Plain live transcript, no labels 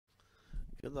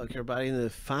Good luck, everybody, in the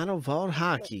Final Vault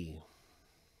Hockey.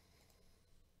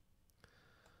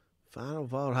 Final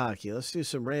Vault Hockey. Let's do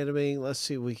some randoming. Let's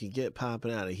see what we can get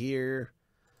popping out of here.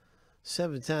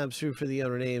 7 times through for the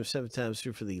owner name, 7 times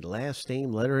through for the last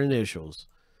name, letter, initials.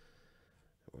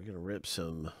 We're going to rip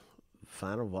some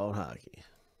Final Vault Hockey.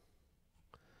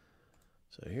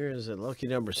 So here is a lucky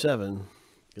number 7.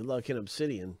 Good luck in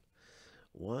Obsidian.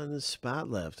 1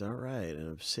 spot left. All right,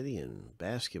 an Obsidian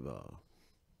basketball.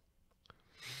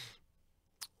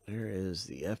 There is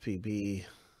the FPB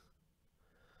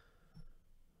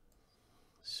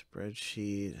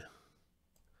spreadsheet.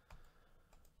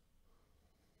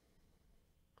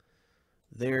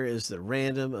 There is the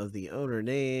random of the owner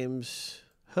names.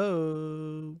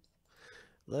 Ho!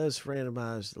 Let's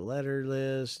randomize the letter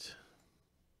list.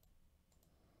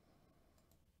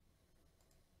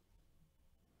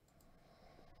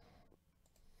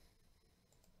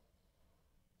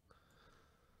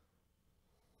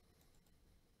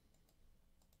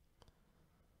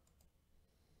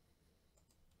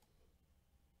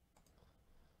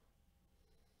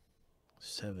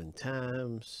 Seven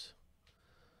times.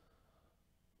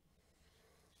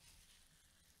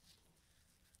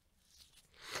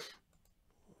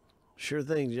 Sure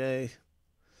thing, Jay.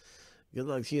 Good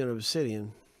luck to you in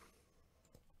Obsidian.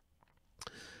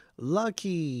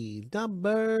 Lucky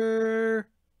number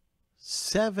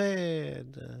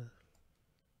 7.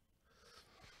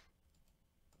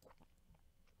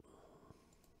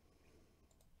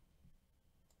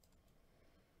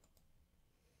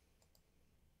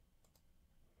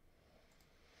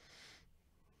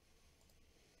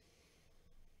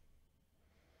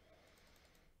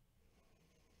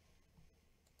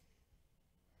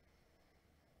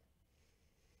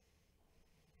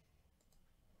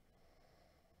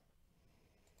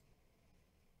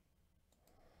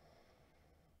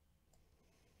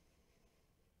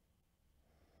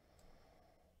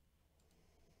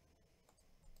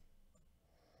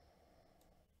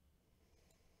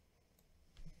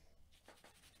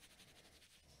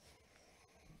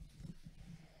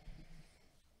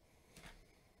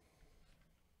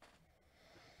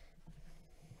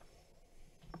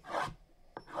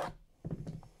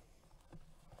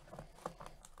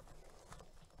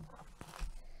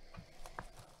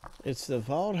 It's the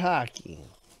Vault Hockey.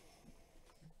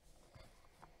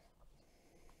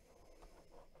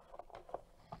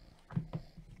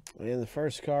 And the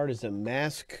first card is a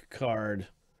mask card.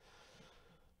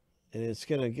 And it's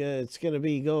gonna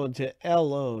be going to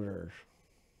L owner.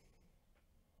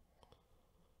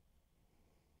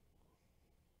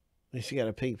 At least you got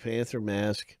a Pink Panther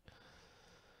mask.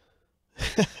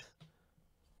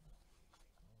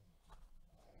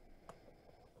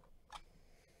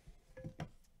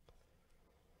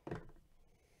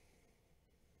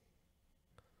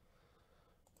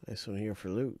 Nice one here for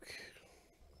Luke.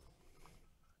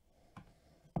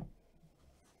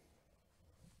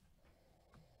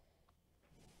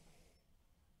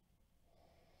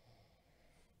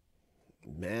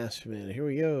 Maskman. Here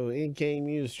we go. In-game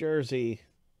used jersey.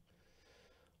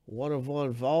 1 of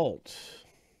 1 vault.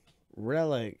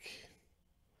 Relic.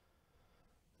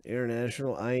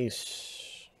 International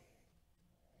Ice.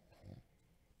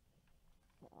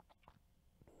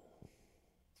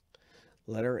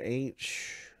 Letter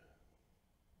H.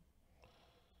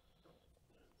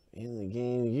 In the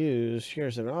game used.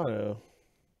 Here's an auto.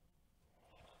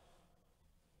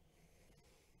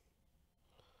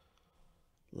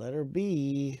 Letter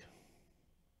B.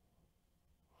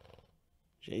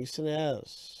 Jason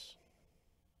S.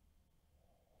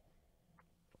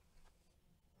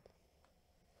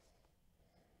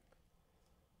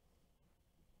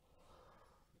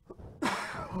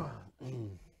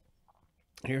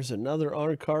 Here's another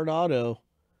on-card auto.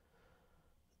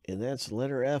 And that's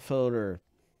letter F owner.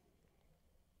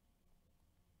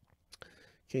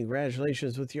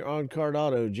 Congratulations with your on-card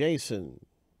auto, Jason.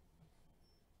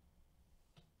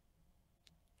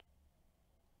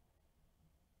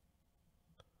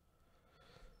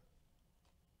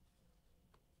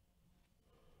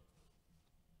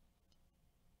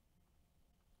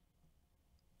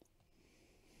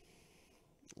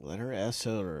 Letter S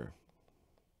owner.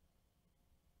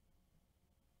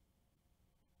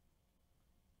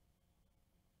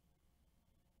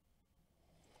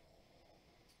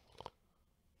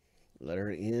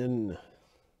 Letter N.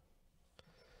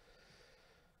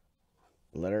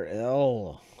 Letter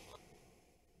L.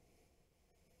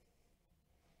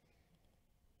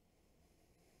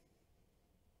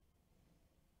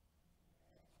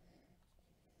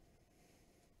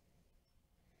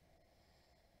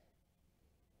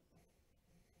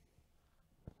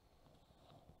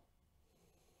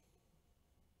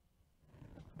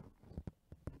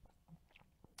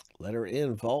 Letter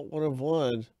N, Vault 1 of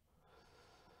 1.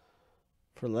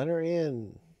 For letter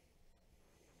N,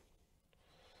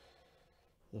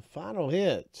 the final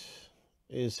hit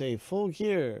is a full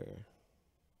gear.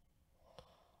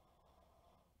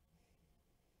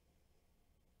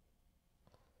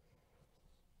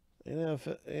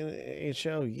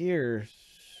 NHL year.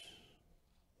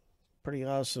 Pretty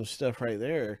awesome stuff right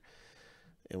there.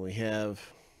 And we have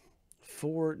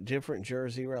 4 different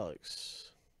jersey relics.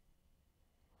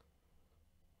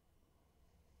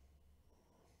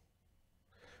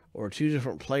 Or 2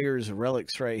 different players'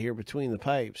 relics right here between the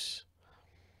pipes.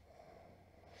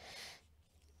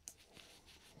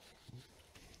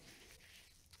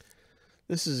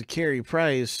 This is a Carey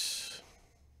Price.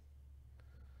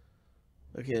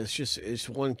 Okay, it's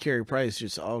one Carey Price,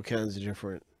 just all kinds of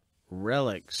different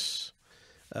relics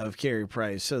of Carey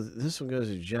Price. So this one goes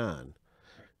to John.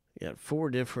 You got 4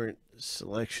 different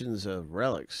selections of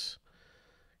relics.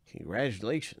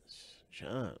 Congratulations,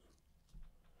 John.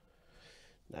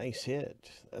 Nice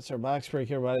hit. That's our box break,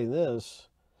 everybody. This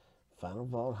Final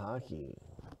Vault Hockey.